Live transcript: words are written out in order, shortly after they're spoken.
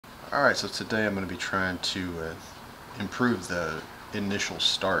Alright, so today I'm going to be trying to improve the initial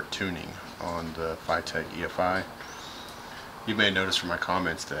start tuning on the FiTech EFI. You may notice from my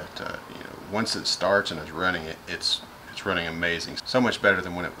comments that once it starts and it's running, it's running amazing. So much better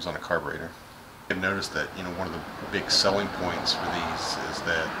than when it was on a carburetor. I've noticed that one of the big selling points for these is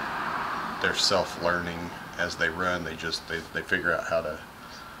that they're self-learning as they run. They figure out how to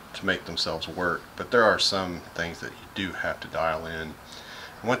make themselves work. But there are some things that you do have to dial in.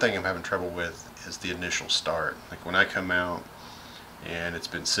 One thing I'm having trouble with is the initial start. Like when I come out and it's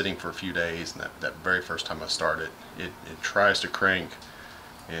been sitting for a few days, and that very first time I start it, it tries to crank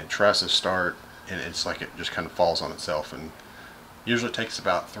and it tries to start, and it's like it just kind of falls on itself, and usually takes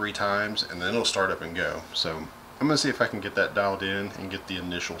about 3 times and then it'll start up and go. So I'm going to see if I can get that dialed in and get the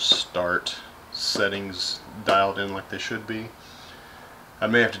initial start settings dialed in like they should be. I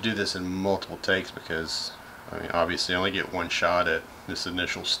may have to do this in multiple takes because obviously I only get one shot at this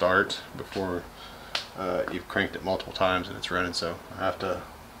initial start before you've cranked it multiple times and it's running, so I have to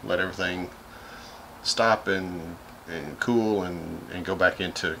let everything stop and cool and go back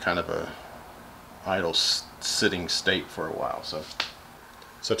into kind of a idle sitting state for a while.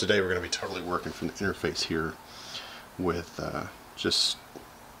 So today we're going to be totally working from the interface here with just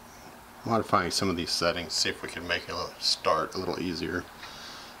modifying some of these settings, see if we can make it start a little easier.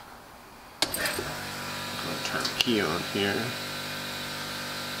 I'm going to turn the key on here.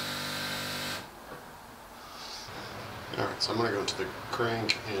 Alright, so I'm going to go into the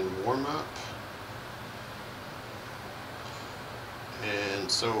crank and warm up. And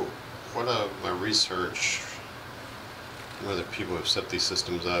so what my research, other people have set these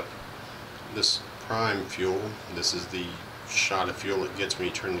systems up, this prime fuel, this is the shot of fuel it gets when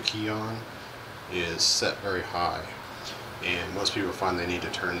you turn the key on, is set very high. And most people find they need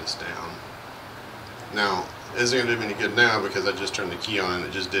to turn this down. Now, it isn't going to do me any good now because I just turned the key on and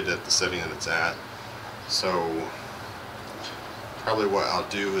it just did it at the setting that it's at. So probably what I'll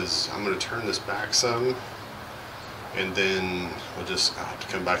do is I'm going to turn this back some, and then I'll have to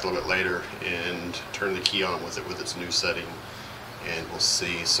come back a little bit later and turn the key on with its new setting, and we'll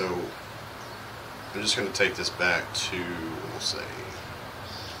see. So I'm just going to take this back to, we'll say,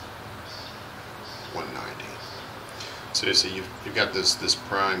 190. So you see you've got this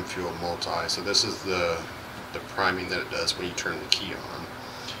prime fuel multi. So this is the priming that it does when you turn the key on.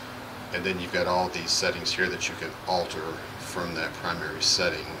 And then you've got all these settings here that you can alter from that primary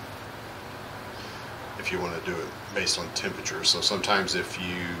setting if you want to do it based on temperature. So sometimes if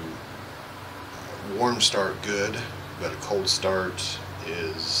you warm start good, but a cold start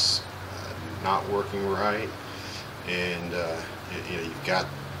is not working right, and you've got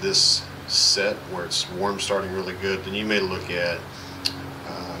this set where it's warm starting really good, then you may look at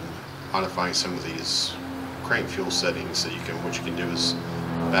modifying some of these crank fuel settings. That what you can do is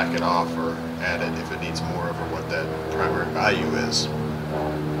back it off or add it if it needs more over what that primary value is.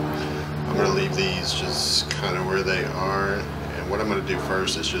 I'm going to leave these just kind of where they are, and what I'm going to do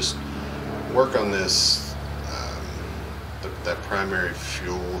first is just work on this that primary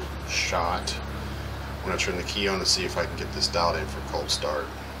fuel shot when I turn the key on, to see if I can get this dialed in for cold start.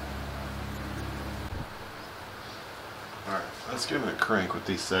 Alright, let's give it a crank with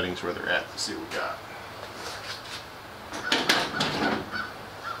these settings where they're at and see what we got.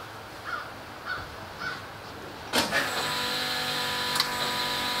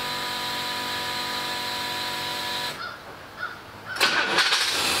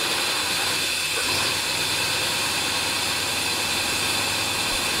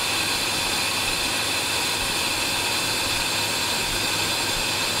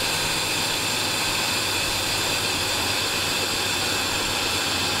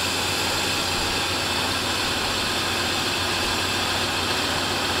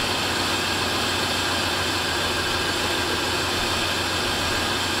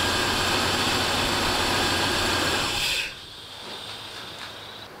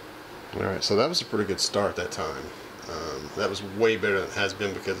 Alright, so that was a pretty good start that time. That was way better than it has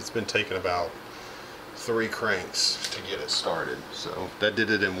been because it's been taking about 3 cranks to get it started. So that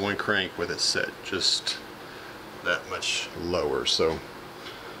did it in one crank with it set just that much lower. So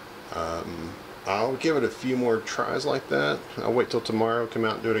I'll give it a few more tries like that. I'll wait till tomorrow, come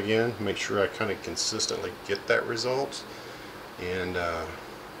out and do it again, make sure I kind of consistently get that result, and I'll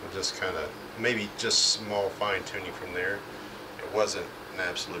just kind of maybe just small fine tuning from there. It wasn't an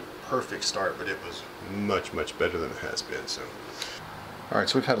absolute perfect start, but it was much better than it has been. So alright,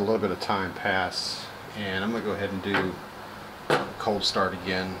 so we've had a little bit of time pass, and I'm gonna go ahead and do cold start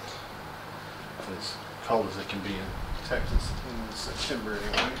again. As cold as it can be in Texas in September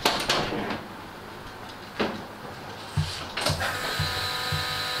anyway.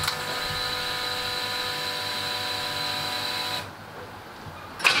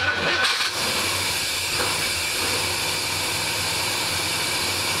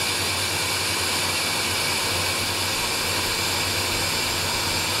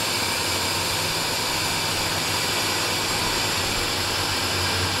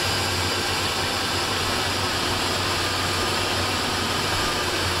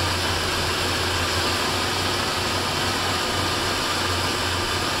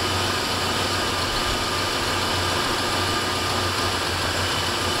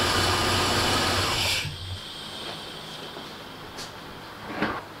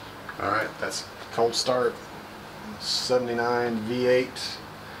 old start, 79 V8.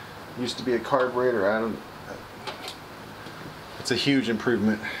 Used to be a carburetor. It's a huge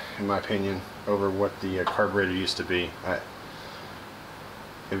improvement, in my opinion, over what the carburetor used to be.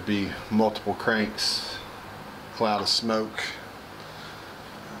 It would be multiple cranks, cloud of smoke.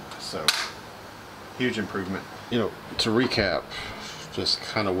 So, huge improvement. You know, to recap, just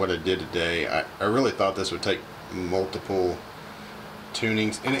kind of what I did today, I really thought this would take multiple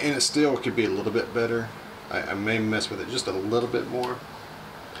tunings, and it still could be a little bit better. I may mess with it just a little bit more,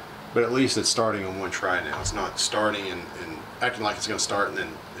 but at least it's starting on one try now. It's not starting and acting like it's going to start and then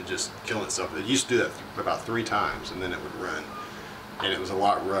it just killing itself. It used to do that about 3 times and then it would run, and it was a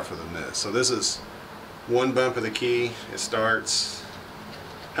lot rougher than this. So this is one bump of the key, it starts,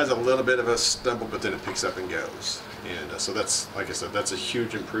 has a little bit of a stumble, but then it picks up and goes. And so that's, like I said, that's a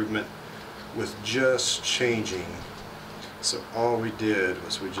huge improvement with just changing. So all we did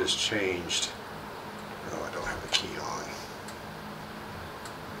was we just changed, oh, I don't have the key on,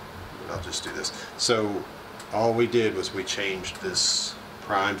 but I'll just do this. So all we did was we changed this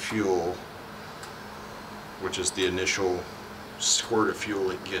prime fuel, which is the initial squirt of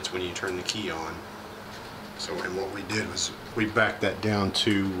fuel it gets when you turn the key on. So, and what we did was we backed that down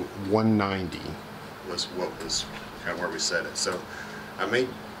to 190 was what was kind of where we set it. So I may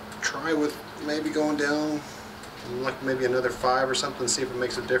try with maybe going down like maybe another 5 or something, see if it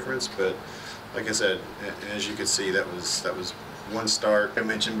makes a difference. But like I said, as you can see, that was one start. I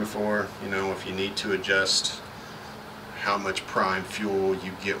mentioned before, you know, if you need to adjust how much prime fuel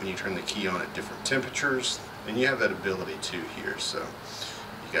you get when you turn the key on at different temperatures, and you have that ability too here. So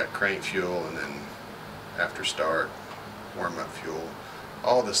you got crank fuel, and then after start, warm up fuel.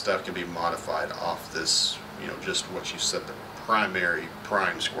 All this stuff can be modified off this, you know, just what you set the primary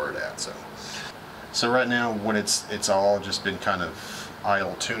prime squirt at. So right now, when it's all just been kind of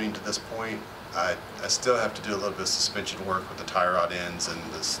idle tuning to this point, I still have to do a little bit of suspension work with the tie rod ends, and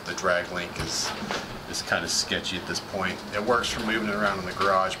the drag link is kind of sketchy at this point. It works for moving it around in the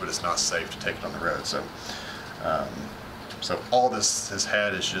garage, but it's not safe to take it on the road. So so all this has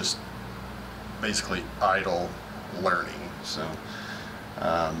had is just basically idle learning. So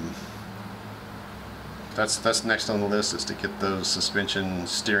that's next on the list, is to get those suspension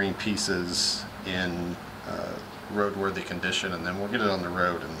steering pieces in roadworthy condition, and then we'll get it on the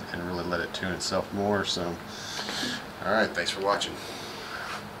road and really let it tune itself more. So alright, thanks for watching.